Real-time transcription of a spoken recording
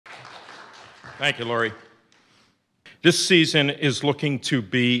Thank you, Laurie. This season is looking to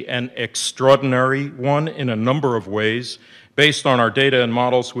be an extraordinary one in a number of ways, based on our data and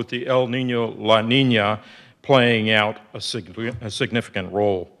models with the El Nino La Nina playing out a significant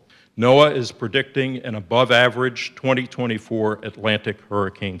role. NOAA is predicting an above-average 2024 Atlantic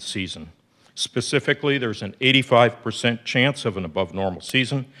hurricane season. Specifically, there's an 85% chance of an above-normal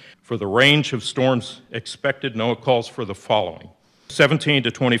season. For the range of storms expected, NOAA calls for the following: 17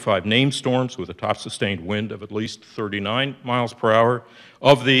 to 25 named storms with a top sustained wind of at least 39 miles per hour.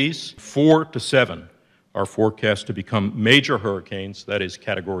 Of these, 4 to 7 are forecast to become major hurricanes, that is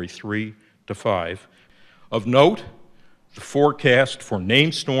Category 3 to 5. Of note, the forecast for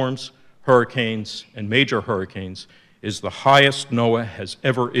named storms, hurricanes, and major hurricanes is the highest NOAA has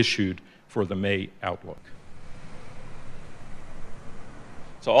ever issued for the May outlook.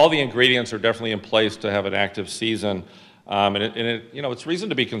 So all the ingredients are definitely in place to have an active season. It's reason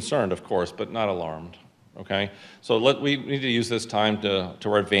to be concerned, of course, but not alarmed, okay? So we need to use this time to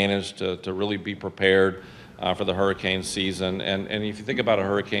our advantage to really be prepared for the hurricane season. And if you think about a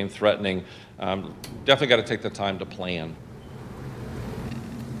hurricane threatening, definitely got to take the time to plan.